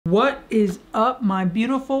What is up, my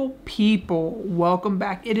beautiful people? Welcome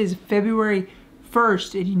back. It is February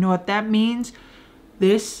 1st, and you know what that means?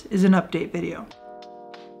 This is an update video.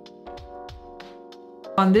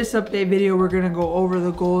 On this update video, we're gonna go over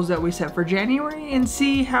the goals that we set for January and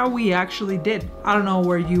see how we actually did. I don't know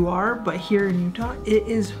where you are, but here in Utah, it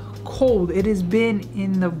is cold. It has been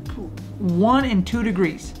in the 1 and 2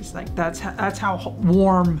 degrees. It's like that's how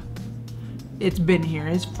warm it's been here.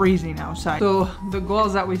 It's freezing outside. So the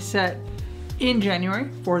goals that we set in January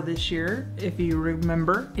for this year, if you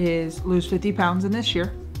remember, is lose 50 pounds in this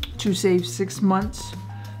year, to save 6 months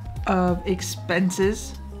of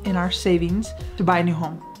expenses in our savings to buy a new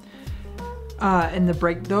home. And to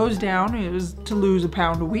break those down, it was to lose £1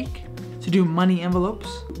 pound a week, to do money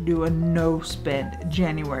envelopes, do a no spend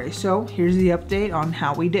January. So here's the update on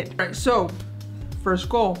how we did. All right, so first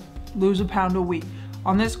goal, lose £1 pound a week.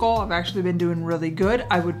 On this goal, I've actually been doing really good.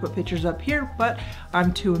 I would put pictures up here, but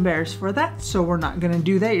I'm too embarrassed for that, so we're not gonna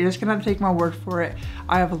do that. You're just gonna have to take my word for it.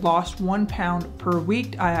 I have lost 1 pound per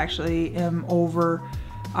week. I actually am over,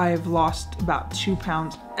 I've lost about 2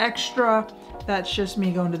 pounds extra. That's just me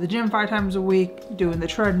going to the gym 5 times a week, doing the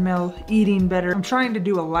treadmill, eating better. I'm trying to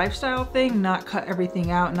do a lifestyle thing, not cut everything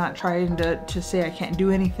out, not trying to say I can't do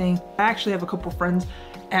anything. I actually have a couple friends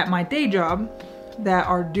at my day job that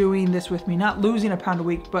are doing this with me, not losing £1 pound a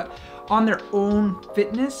week, but on their own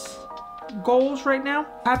fitness goals right now.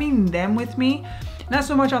 Having them with me, not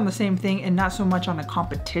so much on the same thing and not so much on a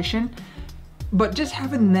competition, but just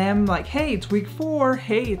having them like, hey, it's week 4,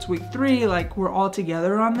 hey, it's week 3, like we're all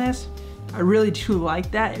together on this. I really do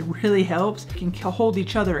like that. It really helps. We can hold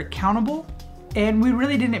each other accountable, and we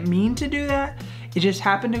really didn't mean to do that. It just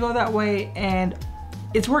happened to go that way, and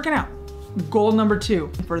it's working out. Goal number 2,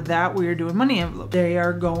 for that we are doing money envelopes. They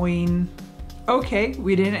are going okay.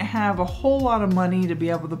 We didn't have a whole lot of money to be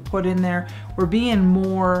able to put in there. We're being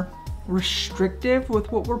more restrictive with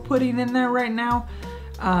what we're putting in there right now.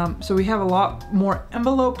 So we have a lot more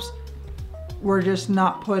envelopes. We're just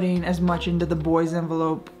not putting as much into the boys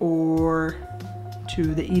envelope or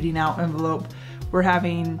to the eating out envelope. We're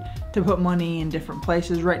having to put money in different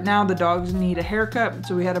places. Right now the dogs need a haircut,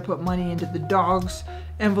 so we had to put money into the dogs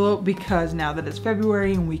envelope because now that it's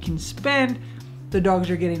February and we can spend, the dogs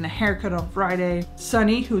are getting a haircut on Friday.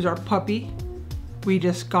 Sunny, who's our puppy, we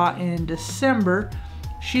just got in December.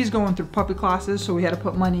 She's going through puppy classes, so we had to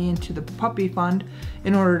put money into the puppy fund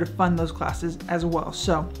in order to fund those classes as well.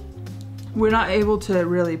 So we're not able to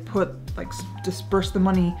really disperse the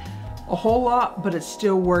money a whole lot, but it's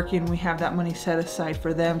still working. We have that money set aside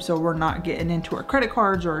for them, so we're not getting into our credit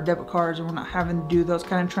cards or our debit cards, and we're not having to do those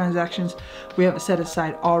kind of transactions. We have it set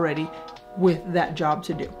aside already with that job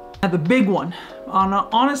to do. Now the big one,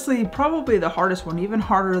 honestly probably the hardest one, even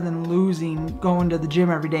harder than losing going to the gym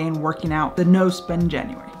every day and working out, the no spend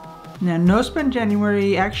January. Now no spend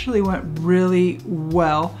January actually went really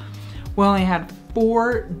well. We only had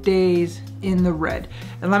 4 days in the red,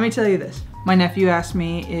 and let me tell you this. My nephew asked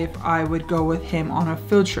me if I would go with him on a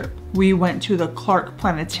field trip. We went to the Clark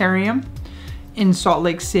Planetarium in Salt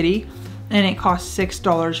Lake City, and it cost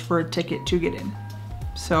 $6 for a ticket to get in.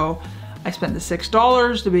 So I spent the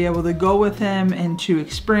 $6 to be able to go with him and to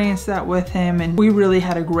experience that with him, and we really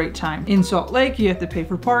had a great time. In Salt Lake, you have to pay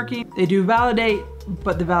for parking. They do validate,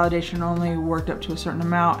 but the validation only worked up to a certain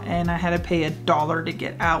amount, and I had to pay $1 to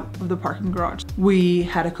get out of the parking garage. We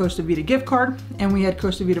had a Costa Vida gift card, and we had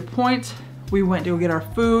Costa Vida points. We went to go get our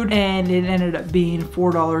food, and it ended up being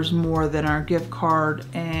 $4 more than our gift card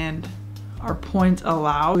and our points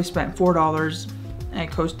allow. We spent $4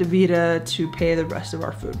 at Costa Vida to pay the rest of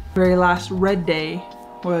our food. Very last red day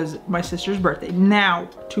was my sister's birthday. Now,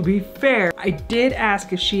 to be fair, I did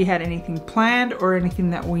ask if she had anything planned or anything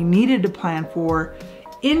that we needed to plan for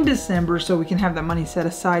in December so we can have that money set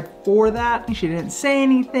aside for that. She didn't say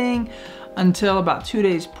anything until about 2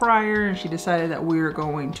 days prior, and she decided that we were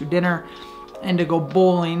going to dinner and to go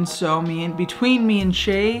bowling. So between me and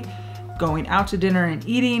Shay going out to dinner and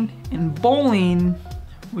eating and bowling,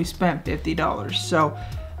 we spent $50. So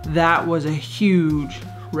that was a huge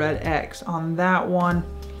red X on that one.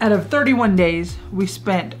 Out of 31 days, we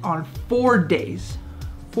spent on 4 days.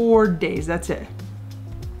 4 days, that's it.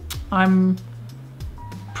 I'm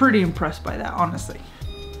pretty impressed by that, honestly.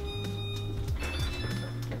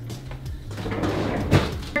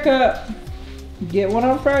 Haircut. Get one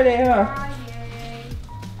on Friday, huh?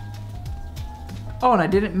 Oh, and I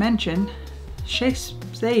didn't mention, Shay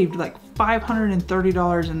saved like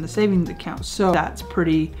 $530 in the savings account. So that's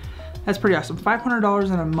pretty awesome. $500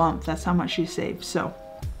 in a month, that's how much she saved. So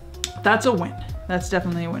that's a win. That's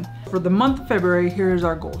definitely a win. For the month of February, here's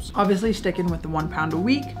our goals. Obviously sticking with the £1 pound a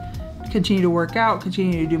week, continue to work out,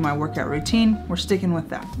 continue to do my workout routine. We're sticking with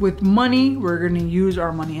that. With money, we're gonna use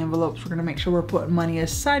our money envelopes. We're gonna make sure we're putting money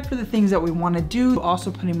aside for the things that we wanna do,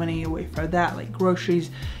 also putting money away for that, like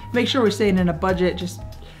groceries. Make sure we're staying in a budget, just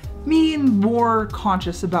being more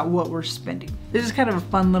conscious about what we're spending. This is kind of a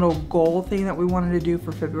fun little goal thing that we wanted to do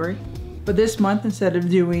for February. But this month, instead of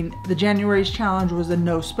doing the January's challenge was a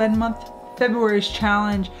no spend month, February's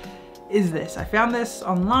challenge is this. I found this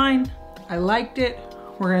online, I liked it.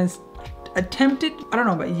 We're gonna attempt it. I don't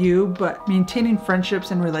know about you, but maintaining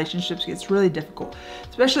friendships and relationships gets really difficult,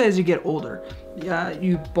 especially as you get older.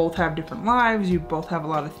 You both have different lives, you both have a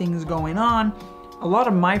lot of things going on. A lot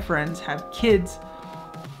of my friends have kids,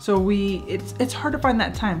 so it's hard to find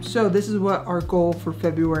that time. So this is what our goal for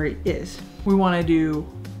February is. We wanna do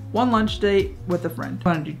one lunch date with a friend.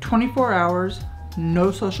 We wanna do 24 hours,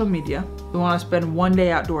 no social media. We wanna spend one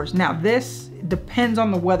day outdoors. Now this depends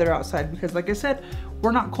on the weather outside because like I said,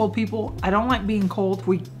 we're not cold people. I don't like being cold.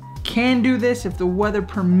 We can do this if the weather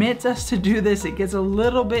permits us to do this. It gets a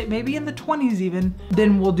little bit, maybe in the 20s even,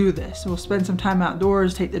 then we'll do this. We'll spend some time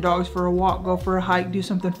outdoors, take the dogs for a walk, go for a hike, do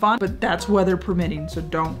something fun, but that's weather permitting, so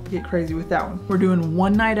don't get crazy with that one. We're doing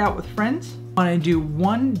one night out with friends. I wanna do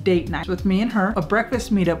one date night with me and her, a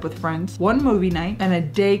breakfast meetup with friends, one movie night, and a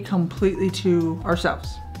day completely to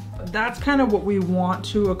ourselves. That's kind of what we want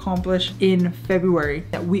to accomplish in February.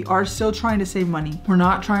 That we are still trying to save money. We're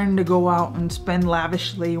not trying to go out and spend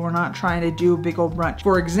lavishly. We're not trying to do a big old brunch.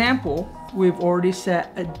 For example, we've already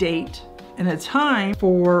set a date and a time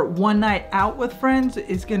for one night out with friends.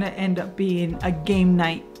 Is gonna end up being a game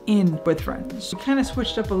night in with friends. We kind of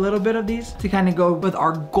switched up a little bit of these to kind of go with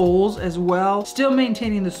our goals as well. Still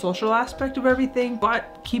maintaining the social aspect of everything,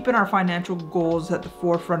 but keeping our financial goals at the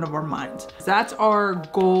forefront of our minds. That's our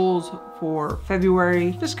goals for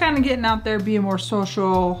February. Just kind of getting out there, being more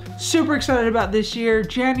social. Super excited about this year.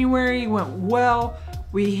 January went well.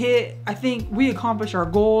 I think we accomplished our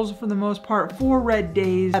goals for the most part. 4 red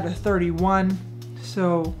days out of 31.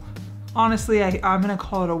 So honestly, I'm gonna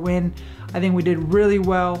call it a win. I think we did really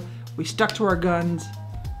well. We stuck to our guns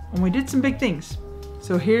and we did some big things.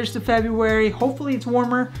 So here's to February. Hopefully it's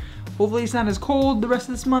warmer. Hopefully it's not as cold the rest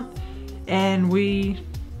of this month and we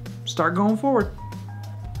start going forward.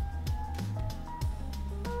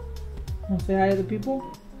 Want to say hi to the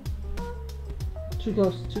people? Too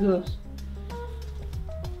close, too close.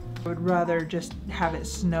 I would rather just have it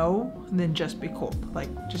snow than just be cold. Like,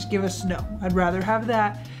 just give us snow. I'd rather have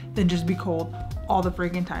that than just be cold all the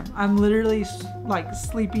freaking time. I'm literally like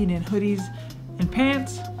sleeping in hoodies and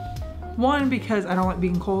pants. 1, because I don't like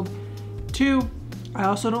being cold. 2, I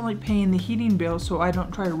also don't like paying the heating bill, so I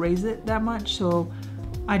don't try to raise it that much, so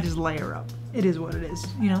I just layer up. It is what it is,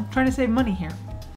 you know, trying to save money here.